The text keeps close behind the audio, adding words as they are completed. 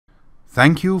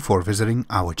Thank you for visiting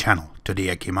our channel.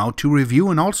 Today I came out to review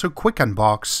and also quick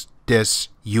unbox this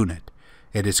unit.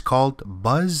 It is called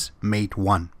BuzzMate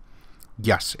 1.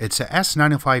 Yes, it's a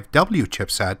S905W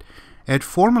chipset. It's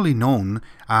formerly known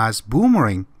as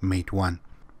Boomerang Mate 1.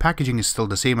 Packaging is still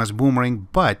the same as Boomerang,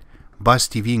 but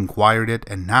BuzzTV acquired it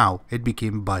and now it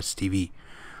became BuzzTV.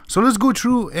 So let's go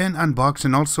through and unbox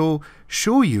and also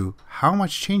show you how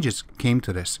much changes came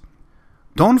to this.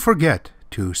 Don't forget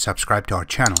to subscribe to our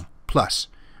channel. Plus,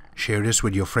 share this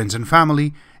with your friends and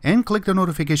family and click the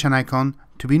notification icon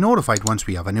to be notified once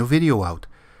we have a new video out.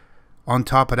 On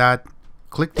top of that,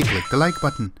 click the like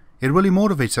button. It really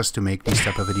motivates us to make these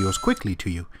type of videos quickly to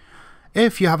you.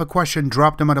 If you have a question,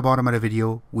 drop them at the bottom of the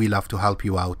video. We love to help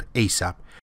you out ASAP.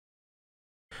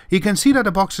 You can see that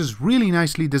the box is really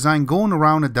nicely designed. Going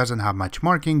around, it doesn't have much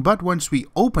marking, but once we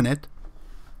open it,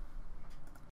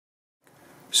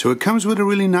 so it comes with a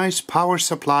really nice power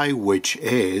supply, which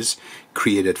is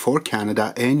created for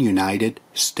Canada and United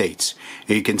States.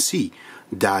 And you can see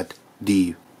that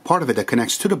the part of it that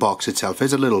connects to the box itself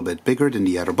is a little bit bigger than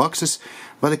the other boxes,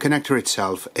 but the connector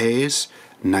itself is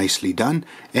nicely done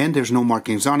and there's no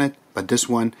markings on it, but this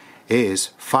one is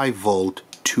 5 volt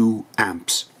 2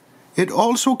 amps. It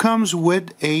also comes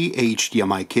with a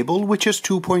HDMI cable, which is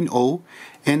 2.0,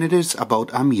 and it is about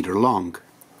a meter long.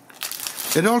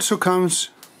 It also comes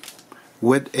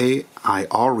with a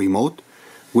IR remote,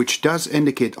 which does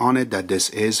indicate on it that this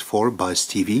is for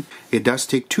BuzzTV. It does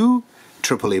take 2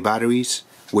 AAA batteries,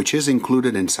 which is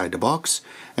included inside the box,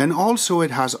 and also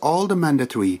it has all the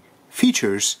mandatory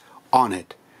features on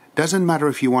it. Doesn't matter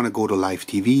if you want to go to live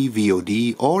TV,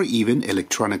 VOD, or even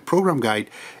electronic program guide,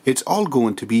 it's all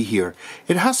going to be here.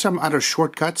 It has some other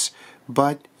shortcuts,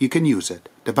 but you can use it.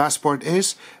 The best part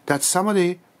is that some of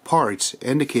the parts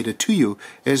indicated to you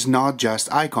is not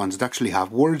just icons, it actually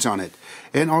have words on it.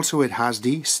 And also it has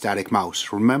the static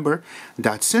mouse. Remember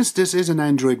that since this is an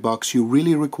Android box, you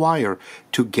really require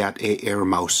to get a Air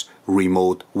Mouse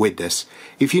remote with this.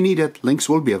 If you need it, links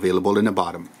will be available in the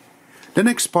bottom. The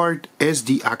next part is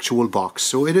the actual box.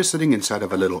 So it is sitting inside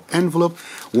of a little envelope.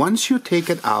 Once you take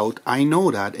it out, I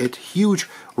know that it's huge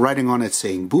writing on it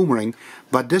saying Boomerang,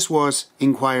 but this was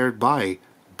inquired by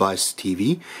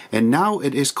BuzzTV, and now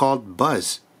it is called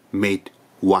BuzzMate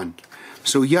 1.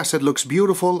 So yes, it looks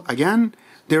beautiful. Again,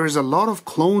 there is a lot of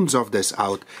clones of this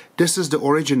out. This is the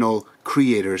original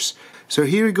creators. So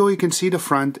here you go, you can see the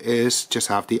front is just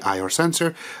have the IR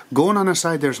sensor. Going on the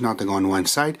side, there's nothing on one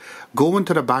side. Going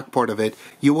to the back part of it,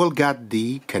 you will get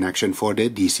the connection for the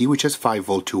DC, which is 5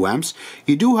 volt 2 amps.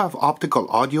 You do have optical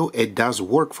audio. It does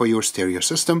work for your stereo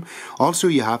system. Also,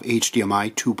 you have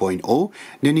HDMI 2.0.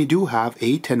 Then you do have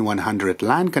a 10100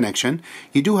 LAN connection.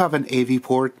 You do have an AV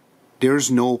port.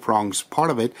 There's no prongs part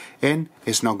of it and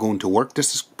it's not going to work.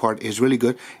 This part is really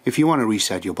good if you want to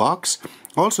reset your box.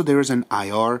 Also, there is an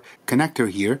IR connector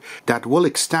here that will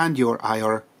extend your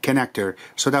IR connector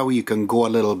so that way you can go a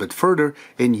little bit further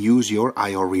and use your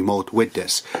IR remote with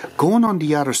this. Going on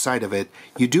the other side of it,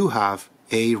 you do have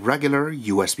a regular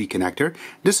USB connector.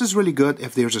 This is really good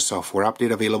if there's a software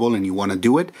update available and you want to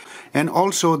do it. And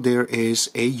also there is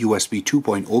a USB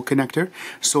 2.0 connector.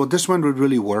 So this one would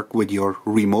really work with your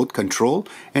remote control.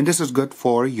 And this is good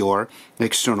for your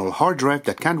external hard drive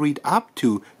that can read up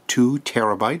to 2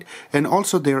 terabyte. And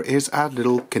also there is a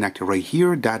little connector right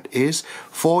here that is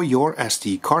for your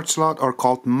SD card slot, or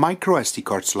called micro SD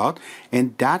card slot,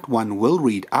 and that one will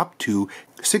read up to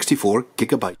 64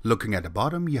 gigabyte. Looking at the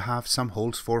bottom, you have some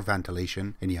holes for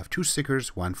ventilation, and you have 2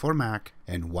 stickers, one for Mac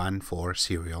and one for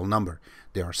serial number.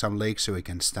 There are some legs so it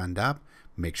can stand up.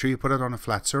 Make sure you put it on a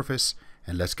flat surface,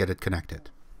 and let's get it connected.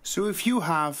 So if you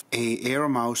have a Air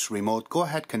Mouse remote, go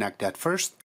ahead, connect that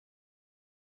first.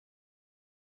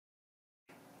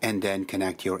 And then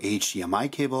connect your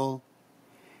HDMI cable,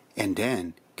 and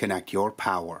then connect your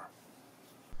power.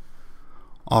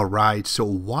 Alright, so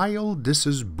while this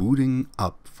is booting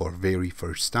up for very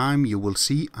first time, you will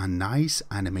see a nice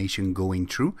animation going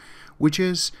through, which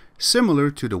is similar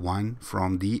to the one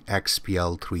from the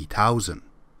XPL 3000.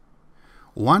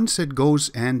 Once it goes,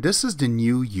 and this is the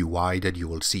new UI that you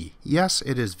will see. Yes,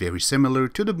 it is very similar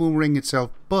to the Boomerang itself,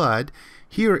 but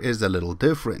here is the little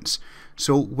difference.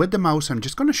 So with the mouse, I'm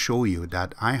just going to show you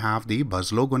that I have the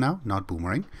Buzz logo now, not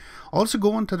Boomerang. Also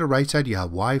going to the right side, you have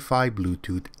Wi-Fi,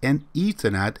 Bluetooth, and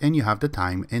Ethernet, and you have the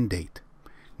time and date.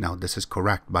 Now this is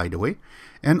correct, by the way.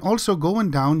 And also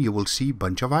going down, you will see a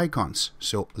bunch of icons.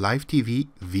 So live TV,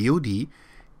 VOD,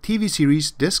 TV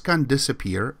series. This can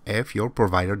disappear if your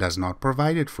provider does not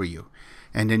provide it for you.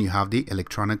 And then you have the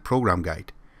electronic program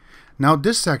guide. Now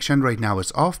this section right now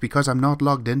is off because I'm not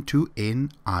logged into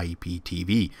an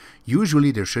IPTV. Usually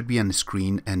there should be a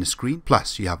screen and a screen.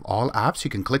 Plus you have all apps,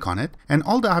 you can click on it and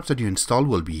all the apps that you install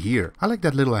will be here. I like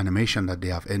that little animation that they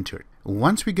have entered.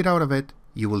 Once we get out of it,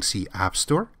 you will see App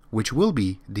Store, which will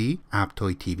be the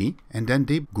Aptoy TV, and then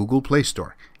the Google Play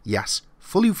Store. Yes,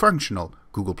 fully functional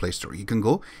Google Play Store. You can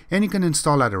go and you can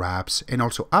install other apps and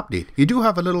also update. You do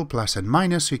have a little plus and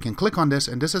minus, so you can click on this,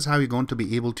 and this is how you're going to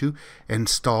be able to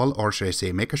install, or should I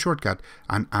say make a shortcut,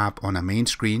 an app on a main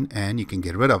screen, and you can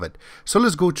get rid of it. So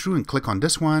let's go through and click on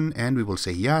this one, and we will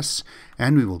say yes,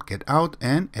 and we will get out,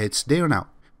 and it's there now.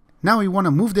 Now you want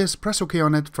to move this, press OK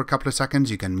on it for a couple of seconds.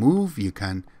 You can move, you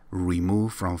can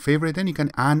remove from favorite, and you can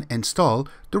uninstall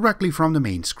directly from the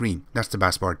main screen. That's the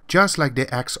best part, just like the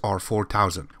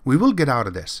XR4000. We will get out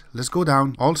of this. Let's go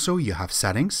down. Also, you have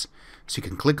settings, so you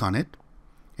can click on it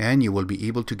and you will be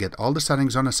able to get all the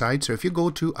settings on the side. So if you go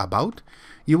to About,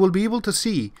 you will be able to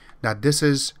see that this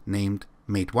is named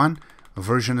Mate 1,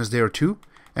 version is there too,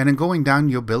 and then going down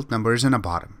your build numbers in the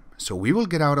bottom. So we will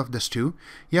get out of this too.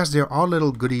 Yes, there are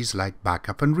little goodies like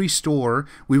backup and restore.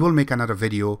 We will make another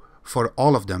video for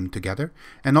all of them together,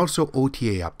 and also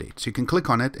OTA updates. You can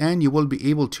click on it and you will be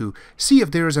able to see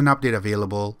if there is an update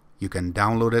available. You can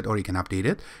download it or you can update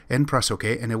it and press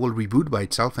OK, and it will reboot by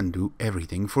itself and do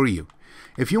everything for you.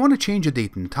 If you want to change a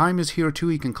date and time is here too,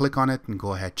 you can click on it and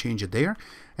go ahead, change it there.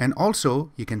 And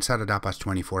also you can set it up as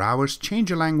 24 hours,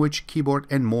 change your language, keyboard,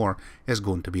 and more is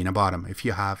going to be in the bottom if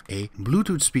you have a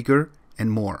Bluetooth speaker and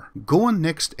more. Going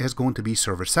next is going to be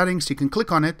server settings. You can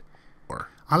click on it.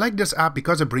 I like this app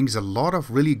because it brings a lot of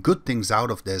really good things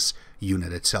out of this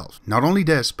unit itself. Not only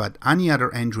this, but any other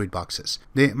Android boxes.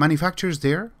 The manufacturer's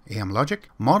there, AM Logic,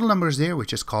 model number is there,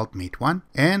 which is called Mate 1,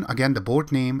 and again the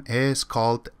board name is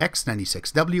called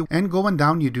S905W, and going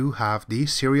down you do have the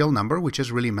serial number, which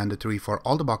is really mandatory for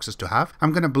all the boxes to have.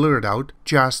 I'm going to blur it out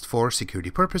just for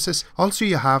security purposes. Also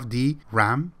you have the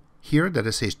RAM here that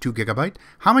it says 2 GB.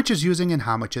 How much is using and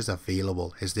how much is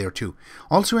available is there too.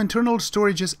 Also internal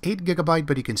storage is 8 GB,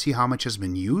 but you can see how much has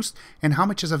been used and how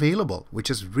much is available,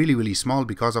 which is really small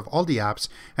because of all the apps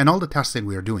and all the testing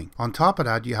we are doing. On top of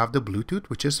that you have the Bluetooth,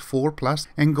 which is 4+,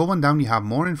 and going down you have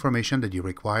more information that you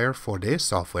require for the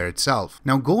software itself.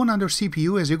 Now going under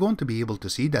CPU, as you're going to be able to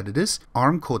see that it is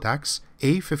ARM Cortex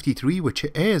A53, which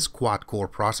is quad-core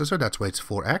processor, that's why it's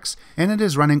 4X, and it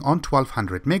is running on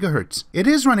 1200 MHz. It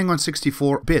is running on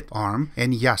 64-bit ARM,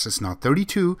 and yes, it's not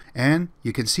 32, and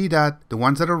you can see that the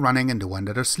ones that are running and the ones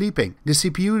that are sleeping. The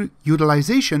CPU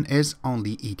utilization is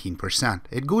only 18%.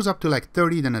 It goes up to like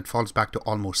 30, then it falls back to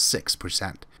almost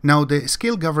 6%. Now the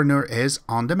scale governor is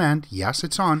on demand. Yes,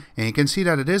 it's on, and you can see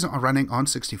that it is running on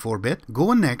 64-bit.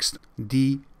 Going next,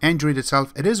 the Android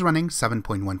itself, it is running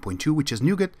 7.1.2, which is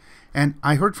Nougat, and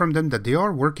I heard from them that they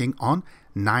are working on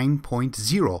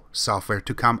 9.0 software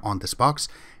to come on this box,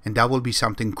 and that will be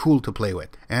something cool to play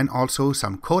with. And also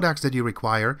some codecs that you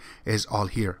require is all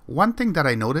here. One thing that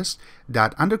I noticed,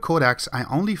 that under codecs I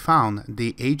only found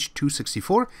the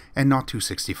H264 and not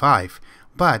 265,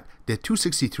 but the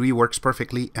 263 works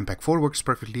perfectly, MPEG-4 works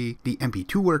perfectly, the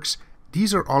MP2 works.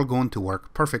 These are all going to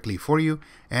work perfectly for you,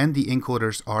 and the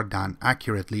encoders are done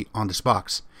accurately on this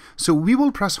box. So we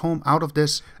will press home out of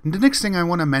this. The next thing I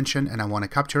want to mention and I want to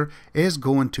capture is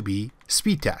going to be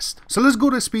speed test. So let's go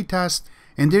to speed test,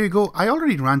 and there you go. I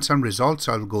already ran some results,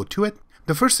 so I'll go to it.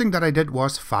 The first thing that I did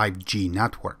was 5G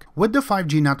network. With the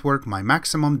 5G network, my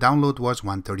maximum download was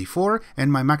 134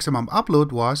 and my maximum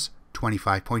upload was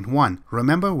 25.1.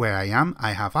 Remember where I am,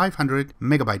 I have 500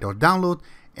 megabyte of download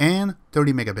and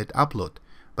 30 megabit upload.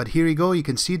 But here you go, you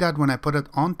can see that when I put it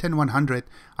on 10100,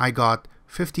 I got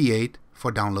 58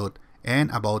 for download and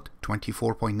about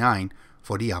 24.9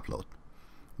 for the upload.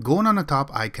 Going on the top,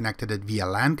 I connected it via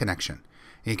LAN connection.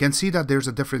 And you can see that there's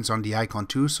a difference on the icon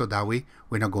too, so that way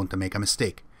we're not going to make a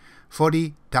mistake. For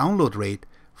the download rate,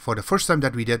 for the first time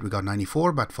that we did, we got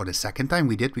 94, but for the second time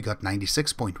we did, we got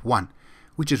 96.1,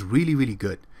 which is really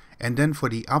good. And then for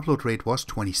the upload rate was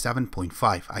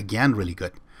 27.5, again really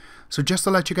good. So just to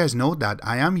let you guys know that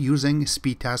I am using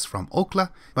speed test from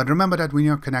OCLA, but remember that when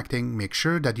you're connecting, make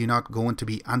sure that you're not going to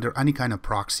be under any kind of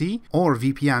proxy or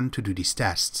VPN to do these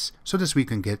tests, so this we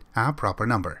can get a proper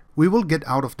number. We will get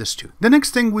out of this too. The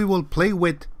next thing we will play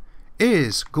with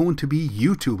is going to be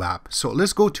YouTube app. So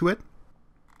let's go to it.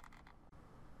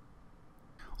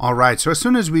 Alright, so as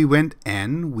soon as we went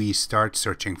in, we start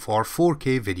searching for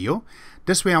 4K video.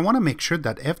 This way I want to make sure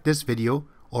that if this video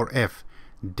or if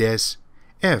this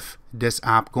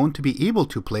app going to be able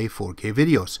to play 4K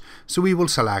videos. So we will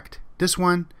select this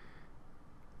one.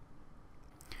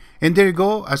 And there you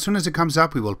go. As soon as it comes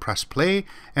up, we will press play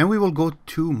and we will go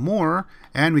to more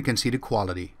and we can see the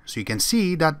quality. So you can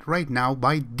see that right now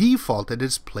by default it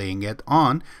is playing it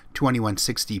on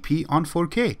 2160p on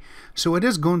 4K. So it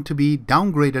is going to be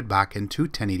downgraded back into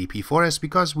 1080p for us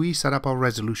because we set up our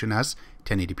resolution as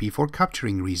 1080p for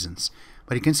capturing reasons.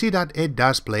 But you can see that it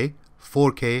does play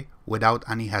 4K without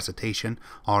any hesitation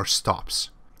or stops.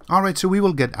 Alright, so we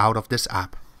will get out of this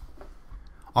app.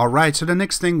 Alright, so the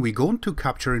next thing we're going to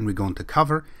capture and we're going to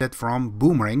cover it from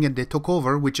Boomerang, and they took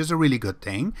over, which is a really good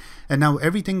thing. And now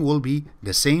everything will be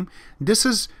the same. This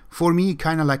is for me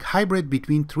kind of like hybrid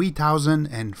between 3000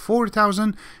 and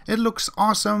 4000. It looks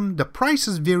awesome. The price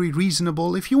is very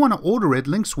reasonable. If you want to order it,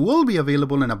 links will be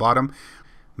available in the bottom.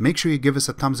 Make sure you give us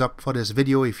a thumbs up for this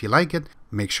video if you like it.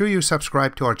 Make sure you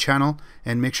subscribe to our channel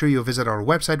and make sure you visit our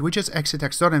website, which is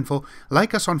exitex.info.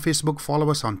 Like us on Facebook, follow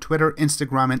us on Twitter,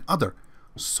 Instagram, and other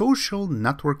social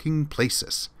networking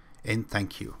places. And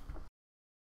thank you.